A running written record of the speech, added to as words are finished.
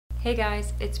Hey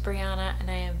guys, it's Brianna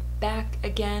and I am back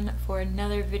again for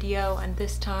another video, and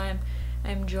this time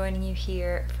I'm joining you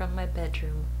here from my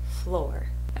bedroom floor.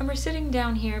 And we're sitting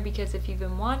down here because if you've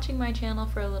been watching my channel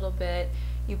for a little bit,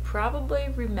 you probably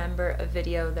remember a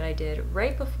video that I did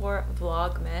right before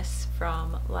Vlogmas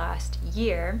from last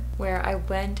year where I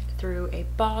went through a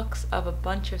box of a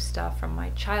bunch of stuff from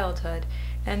my childhood,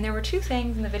 and there were two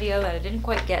things in the video that I didn't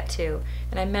quite get to,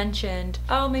 and I mentioned,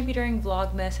 oh, maybe during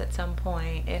Vlogmas at some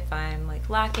point, if I'm like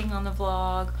lacking on the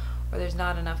vlog or there's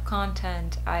not enough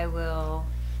content, I will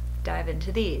dive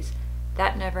into these.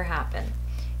 That never happened.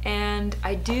 And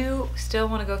I do still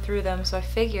want to go through them, so I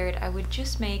figured I would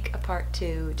just make a part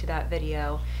 2 to that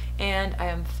video, and I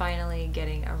am finally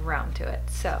getting around to it.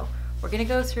 So we're gonna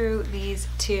go through these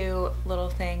two little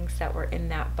things that were in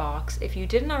that box. If you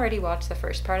didn't already watch the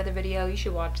first part of the video, you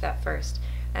should watch that first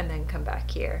and then come back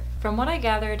here. From what I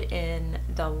gathered in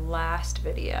the last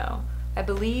video, I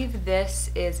believe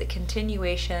this is a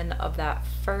continuation of that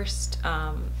first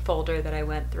folder that I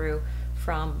went through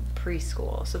from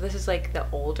preschool. So this is like the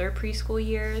older preschool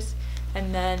years,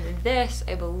 and then this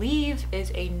I believe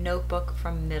is a notebook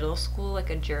from middle school, like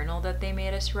a journal that they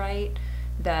made us write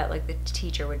that like the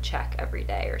teacher would check every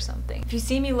day or something. If you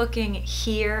see me looking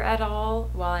here at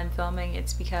all while I'm filming,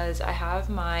 it's because I have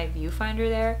my viewfinder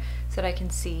there so that I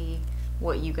can see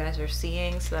what you guys are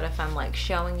seeing, so that if I'm like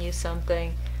showing you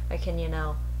something, I can, you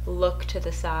know, look to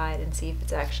the side and see if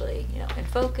it's actually, you know, in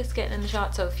focus, getting in the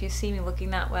shot. So if you see me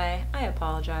looking that way, I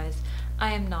apologize.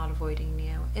 I am not avoiding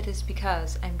you. It is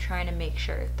because I'm trying to make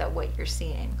sure that what you're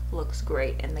seeing looks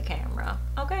great in the camera,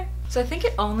 okay? So I think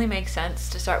it only makes sense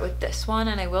to start with this one,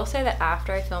 and I will say that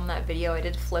after I filmed that video, I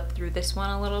did flip through this one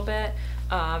a little bit,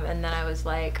 and then I was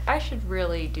like, I should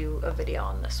really do a video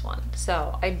on this one.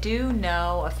 So I do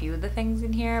know a few of the things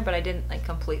in here, but I didn't like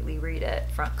completely read it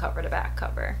front cover to back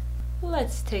cover.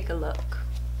 Let's take a look.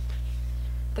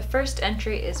 The first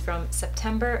entry is from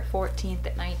September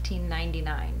 14th,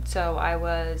 1999. So I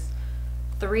was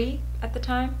 3 at the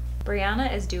time.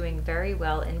 Brianna is doing very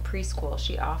well in preschool.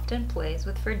 She often plays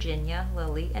with Virginia,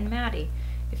 Lily, and Maddie.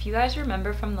 If you guys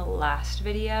remember from the last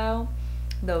video,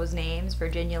 those names,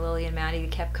 Virginia, Lily, and Maddie,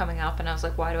 kept coming up, and I was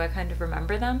like, why do I kind of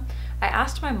remember them? I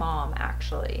asked my mom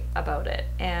actually about it,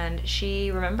 and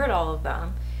she remembered all of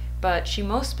them. But she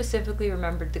most specifically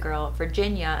remembered the girl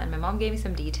Virginia, and my mom gave me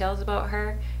some details about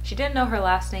her. She didn't know her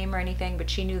last name or anything, but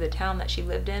she knew the town that she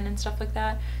lived in and stuff like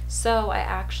that. So I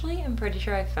actually am pretty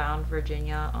sure I found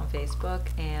Virginia on Facebook,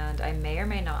 and I may or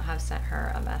may not have sent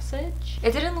her a message.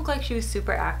 It didn't look like she was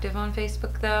super active on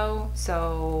Facebook though,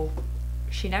 so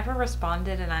she never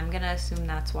responded, and I'm gonna assume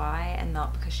that's why, and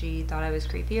not because she thought I was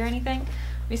creepy or anything.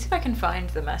 Let me see if I can find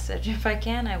the message. If I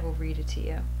can, I will read it to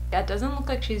you. It doesn't look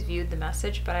like she's viewed the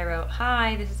message, but I wrote,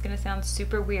 "Hi, this is gonna sound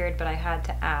super weird, but I had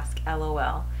to ask,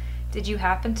 LOL. Did you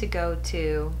happen to go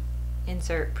to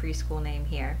insert preschool name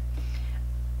here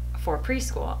for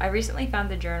preschool? I recently found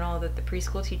the journal that the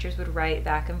preschool teachers would write in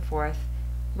back and forth,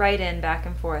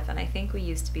 and I think we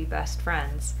used to be best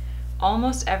friends.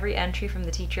 Almost every entry from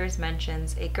the teachers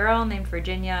mentions a girl named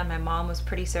Virginia, and my mom was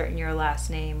pretty certain your last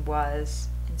name was,"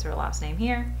 insert last name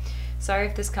here. "Sorry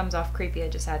if this comes off creepy, I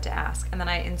just had to ask." And then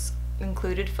I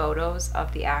included photos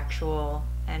of the actual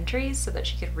entries so that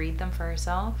she could read them for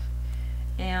herself.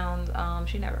 And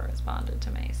she never responded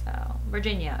to me, so.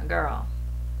 Virginia, girl.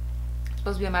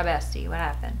 Supposed to be my bestie, what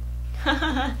happened?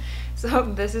 So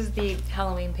this is the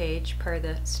Halloween page per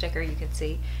the sticker you can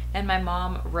see. And my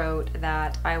mom wrote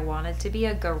that I wanted to be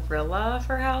a gorilla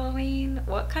for Halloween.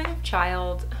 What kind of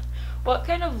child, what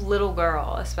kind of little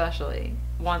girl especially,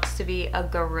 wants to be a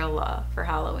gorilla for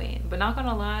Halloween? But not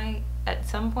gonna lie, at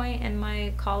some point in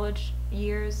my college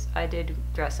years, I did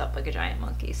dress up like a giant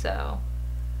monkey, so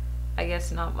I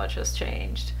guess not much has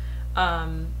changed.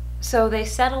 So they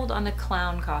settled on a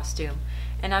clown costume,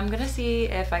 and I'm gonna see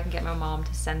if I can get my mom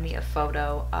to send me a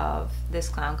photo of this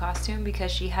clown costume,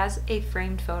 because she has a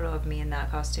framed photo of me in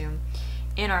that costume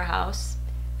in our house,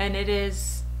 and it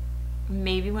is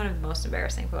maybe one of the most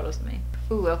embarrassing photos of me.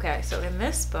 Ooh, okay, so in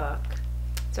this book,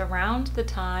 it's around the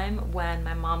time when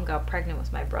my mom got pregnant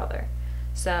with my brother.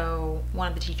 So one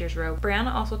of the teachers wrote,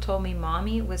 Brianna also told me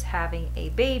mommy was having a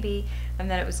baby and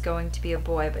that it was going to be a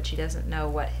boy, but she doesn't know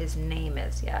what his name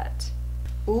is yet.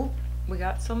 Ooh, we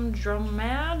got some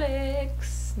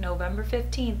dramatics. November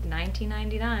 15th,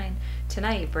 1999.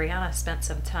 Tonight, Brianna spent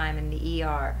some time in the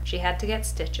ER. She had to get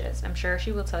stitches. I'm sure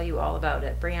she will tell you all about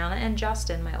it. Brianna and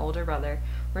Justin, my older brother,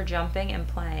 were jumping and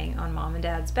playing on mom and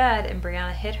dad's bed, and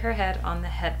Brianna hit her head on the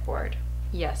headboard.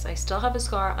 Yes, I still have a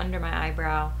scar under my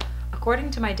eyebrow.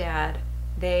 According to my dad,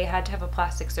 they had to have a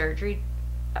plastic surgery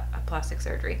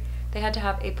they had to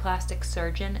have a plastic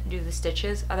surgeon do the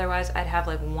stitches, otherwise I'd have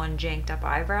like one janked up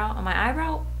eyebrow. And my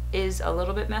eyebrow is a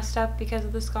little bit messed up because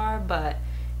of the scar, but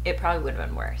it probably would have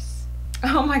been worse.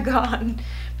 Oh my god,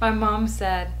 my mom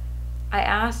said, I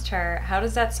asked her, how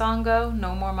does that song go?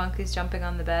 No more monkeys jumping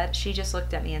on the bed. She just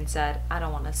looked at me and said, I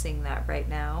don't want to sing that right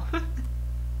now.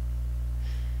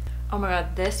 Oh my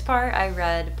god, this part I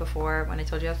read before when I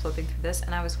told you I was flipping through this,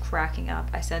 and I was cracking up.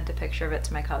 I sent a picture of it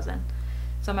to my cousin.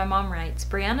 So my mom writes,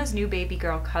 Brianna's new baby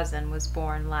girl cousin was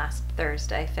born last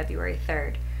Thursday, February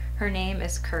 3rd. Her name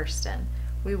is Kirsten.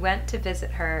 We went to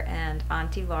visit her and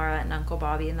Auntie Laura and Uncle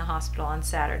Bobby in the hospital on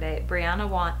Saturday. Brianna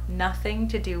wanted nothing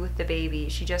to do with the baby.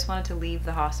 She just wanted to leave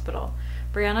the hospital.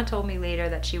 Brianna told me later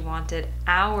that she wanted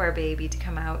our baby to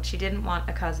come out. She didn't want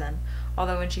a cousin.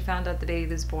 Although when she found out the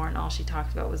baby was born, all she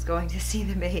talked about was going to see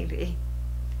the baby.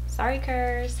 Sorry,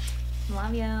 Kurs.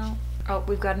 Love you. Oh,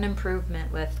 we've got an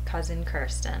improvement with cousin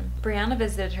Kirsten. Brianna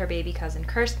visited her baby cousin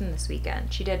Kirsten this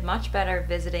weekend. She did much better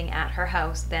visiting at her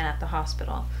house than at the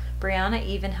hospital. Brianna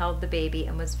even held the baby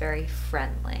and was very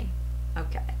friendly.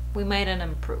 Okay, we made an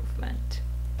improvement.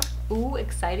 Ooh,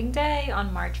 exciting day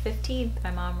on March 15th, my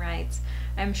mom writes.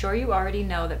 I'm sure you already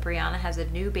know that Brianna has a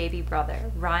new baby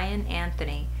brother, Ryan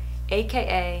Anthony,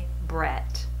 aka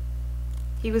Brett.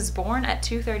 He was born at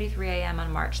 2:33 a.m.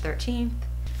 on March 13th.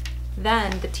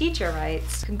 Then the teacher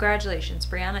writes, congratulations,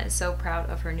 Brianna is so proud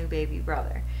of her new baby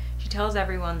brother. She tells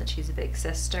everyone that she's a big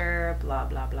sister, blah,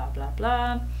 blah, blah, blah,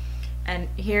 blah. And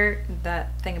here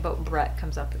that thing about Brett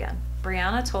comes up again.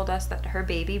 Brianna told us that her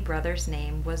baby brother's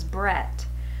name was Brett,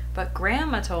 but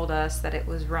Grandma told us that it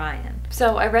was Ryan.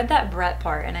 So I read that Brett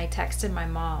part and I texted my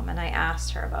mom and I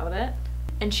asked her about it.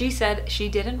 And she said she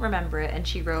didn't remember it, and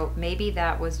she wrote, maybe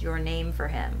that was your name for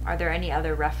him. Are there any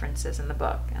other references in the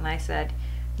book? And I said,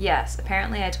 yes,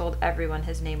 apparently I told everyone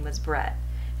his name was Brett.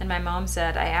 And my mom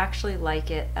said, I actually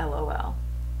like it, LOL.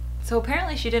 So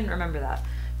apparently she didn't remember that.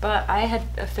 But I had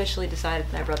officially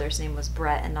decided my brother's name was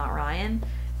Brett and not Ryan.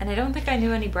 And I don't think I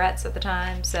knew any Bretts at the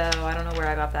time, so I don't know where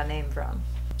I got that name from.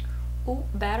 Oh,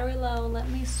 battery low. Let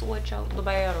me switch out the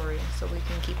battery so we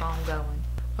can keep on going.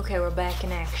 Okay, we're back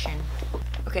in action.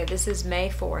 Okay, this is May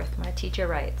 4th. My teacher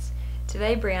writes,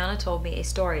 today Brianna told me a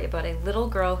story about a little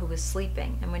girl who was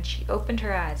sleeping, and when she opened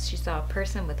her eyes, she saw a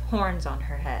person with horns on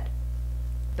her head.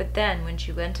 But then, when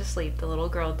she went to sleep, the little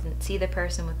girl didn't see the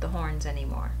person with the horns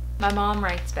anymore. My mom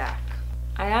writes back,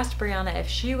 I asked Brianna if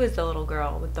she was the little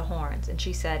girl with the horns, and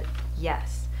she said,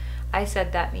 yes. I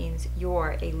said that means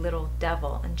you're a little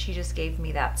devil, and she just gave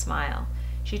me that smile.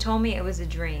 She told me it was a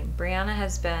dream. Brianna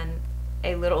has been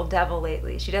a little devil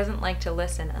lately. She doesn't like to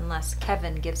listen unless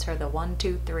Kevin gives her the 1,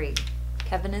 2, 3.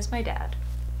 Kevin is my dad.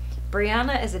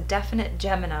 Brianna is a definite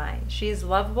Gemini. She is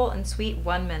lovable and sweet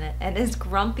 1 minute and is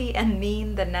grumpy and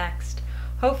mean the next.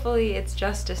 Hopefully it's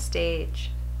just a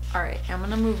stage. Alright, I'm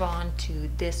gonna move on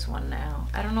to this one now.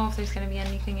 I don't know if there's gonna be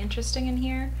anything interesting in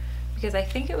here because I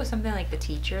think it was something like the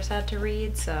teachers had to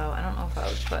read, so I don't know if I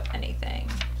would put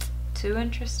anything too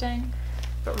interesting.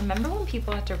 But remember when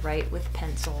people had to write with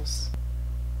pencils?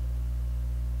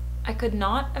 I could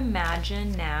not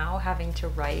imagine now having to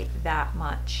write that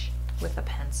much with a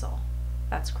pencil.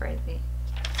 That's crazy.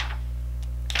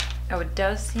 Oh, it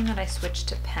does seem that I switched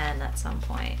to pen at some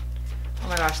point. Oh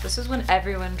my gosh, this is when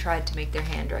everyone tried to make their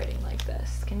handwriting like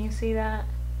this. Can you see that?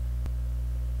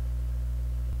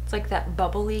 It's like that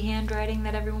bubbly handwriting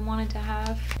that everyone wanted to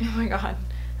have. Oh my god.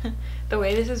 The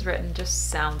way this is written just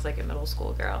sounds like a middle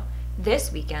school girl.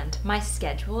 This weekend, my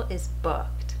schedule is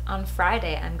booked. On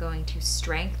Friday, I'm going to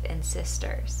Strength and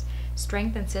Sisters.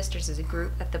 Strength and Sisters is a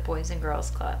group at the Boys and Girls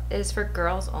Club. It is for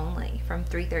girls only, from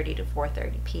 3:30 to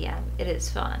 4:30 p.m. It is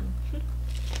fun.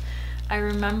 I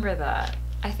remember that.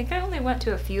 I think I only went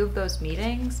to a few of those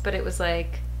meetings, but it was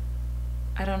like,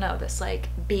 I don't know, this like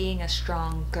being a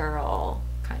strong girl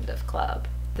kind of club.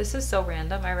 This is so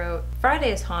random. I wrote,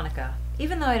 Friday is Hanukkah.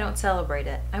 Even though I don't celebrate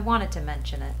it, I wanted to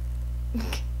mention it.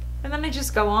 And then I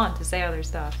just go on to say other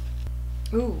stuff.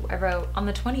 Ooh, I wrote, on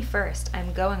the 21st,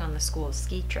 I'm going on the school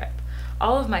ski trip.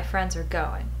 All of my friends are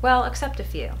going. Well, except a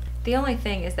few. The only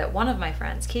thing is that one of my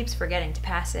friends keeps forgetting to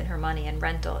pass in her money and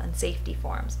rental and safety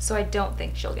forms, so I don't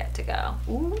think she'll get to go.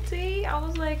 Ooh, see? I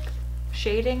was like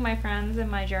shading my friends in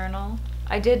my journal.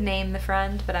 I did name the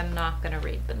friend, but I'm not gonna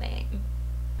read the name.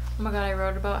 Oh my god, I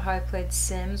wrote about how I played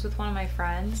Sims with one of my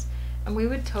friends, and we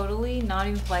would totally not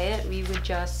even play it. We would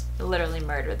just literally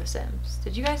murder the Sims.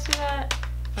 Did you guys do that?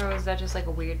 Or was that just like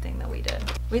a weird thing that we did?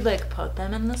 We'd like put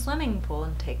them in the swimming pool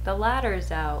and take the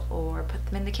ladders out, or put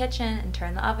them in the kitchen and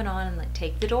turn the oven on and like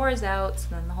take the doors out, so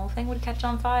then the whole thing would catch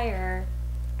on fire.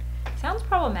 Sounds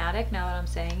problematic now that I'm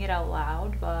saying it out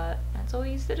loud, but that's That's all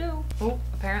we used to do. Oh,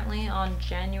 apparently on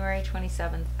January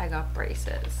 27th, I got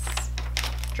braces.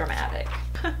 Dramatic.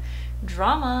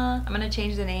 Drama. I'm gonna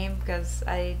change the name because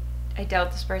I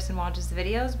doubt this person watches the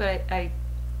videos, but I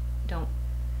don't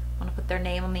want to put their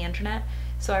name on the internet.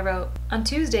 So I wrote, on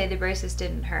Tuesday, the braces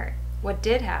didn't hurt. What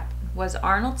did happen was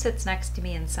Arnold sits next to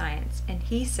me in science, and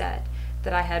he said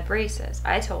that I had braces.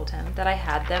 I told him that I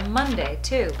had them Monday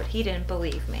too, but he didn't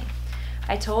believe me.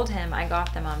 I told him I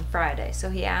got them on Friday, so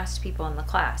he asked people in the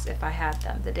class if I had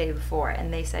them the day before,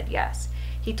 and they said yes.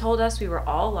 He told us we were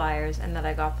all liars and that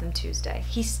I got them Tuesday.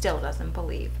 He still doesn't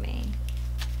believe me.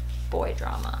 Boy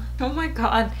drama. Oh my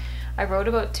god. I wrote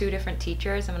about 2 different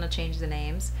teachers. I'm going to change the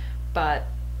names, but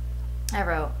I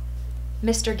wrote,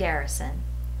 Mr. Garrison.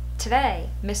 Today,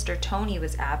 Mr. Tony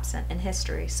was absent in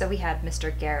history, so we had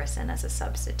Mr. Garrison as a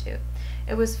substitute.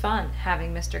 It was fun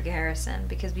having Mr. Garrison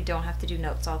because we don't have to do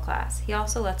notes all class. He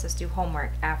also lets us do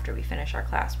homework after we finish our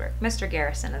classwork. Mr.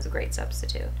 Garrison is a great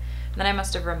substitute. And then I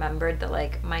must have remembered that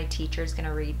like my teacher's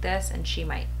gonna read this and she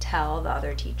might tell the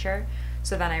other teacher.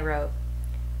 So then I wrote,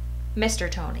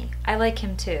 Mr. Tony. I like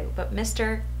him too, but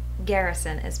Mr.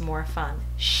 Garrison is more fun.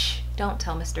 Shh, don't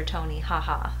tell Mr. Tony,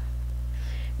 haha.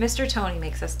 Mr. Tony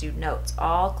makes us do notes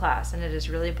all class and it is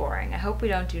really boring. I hope we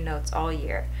don't do notes all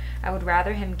year. I would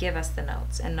rather him give us the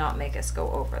notes and not make us go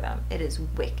over them. It is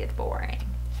wicked boring.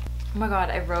 Oh my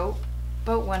god, I wrote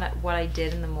about what I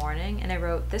did in the morning, and I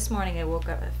wrote, this morning I woke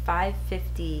up at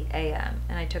 5:50 a.m.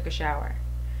 and I took a shower.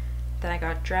 Then I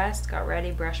got dressed, got ready,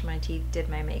 brushed my teeth, did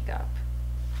my makeup.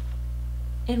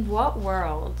 In what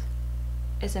world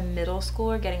is a middle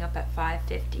schooler getting up at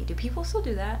 5:50? Do people still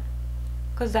do that?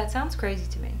 Because that sounds crazy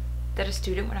to me, that a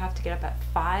student would have to get up at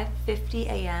 5:50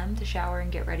 a.m. to shower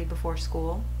and get ready before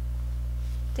school.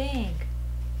 Dang.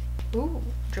 Ooh,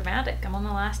 dramatic. I'm on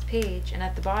the last page, and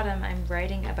at the bottom I'm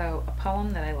writing about a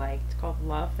poem that I liked called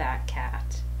Love That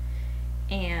Cat.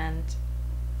 And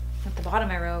at the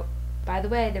bottom I wrote, by the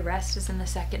way, the rest is in the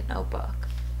second notebook.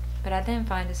 But I didn't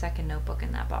find a second notebook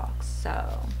in that box,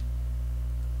 so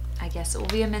I guess it will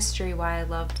be a mystery why I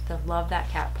loved the Love That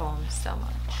Cat poem so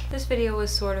much. This video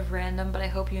was sort of random, but I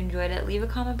hope you enjoyed it. Leave a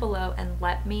comment below and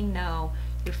let me know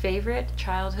your favorite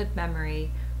childhood memory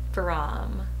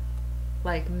from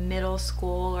like middle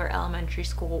school or elementary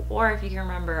school, or if you can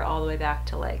remember all the way back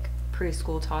to like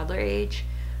preschool, toddler age.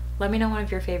 Let me know one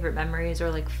of your favorite memories or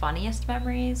like funniest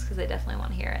memories, because I definitely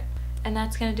want to hear it. And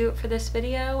that's gonna do it for this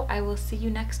video. I will see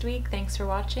you next week. Thanks for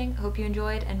watching. Hope you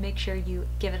enjoyed, and make sure you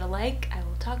give it a like. I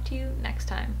will talk to you next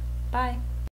time. Bye.